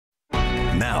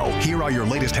Now, here are your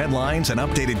latest headlines and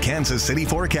updated Kansas City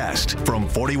forecast from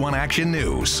 41 Action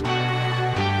News.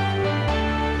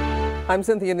 I'm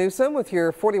Cynthia Newsom with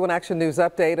your 41 Action News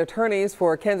update. Attorneys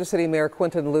for Kansas City Mayor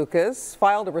Quinton Lucas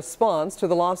filed a response to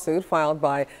the lawsuit filed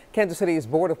by Kansas City's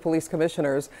Board of Police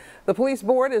Commissioners. The police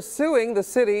board is suing the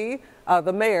city,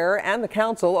 the mayor, and the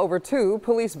council over two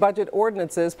police budget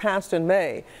ordinances passed in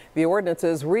May. The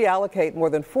ordinances reallocate more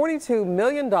than $42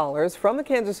 million from the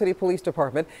Kansas City Police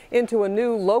Department into a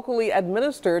new locally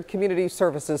administered community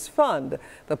services fund.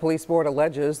 The police board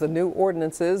alleges the new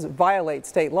ordinances violate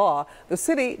state law. The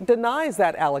city denies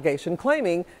that allegation,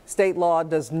 claiming state law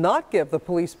does not give the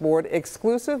police board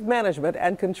exclusive management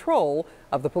and control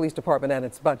of the police department and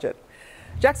its budget.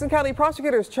 Jackson County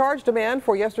prosecutors charged a man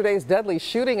for yesterday's deadly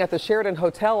shooting at the Sheridan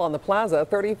Hotel on the Plaza.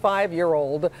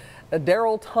 35-year-old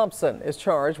Daryl Thompson is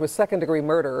charged with second-degree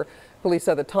murder. Police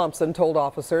said that Thompson told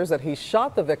officers that he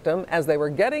shot the victim as they were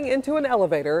getting into an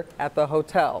elevator at the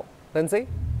hotel. Lindsay?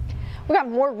 We got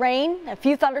more rain, a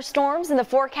few thunderstorms in the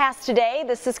forecast today.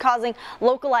 This is causing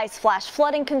localized flash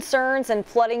flooding concerns and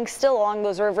flooding still along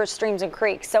those rivers, streams and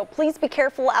creeks. So please be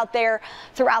careful out there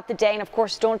throughout the day. And of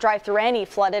course, don't drive through any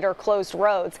flooded or closed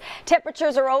roads.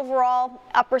 Temperatures are overall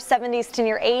upper 70s to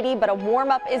near 80, but a warm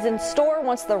up is in store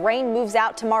once the rain moves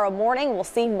out tomorrow morning. We'll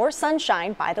see more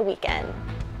sunshine by the weekend.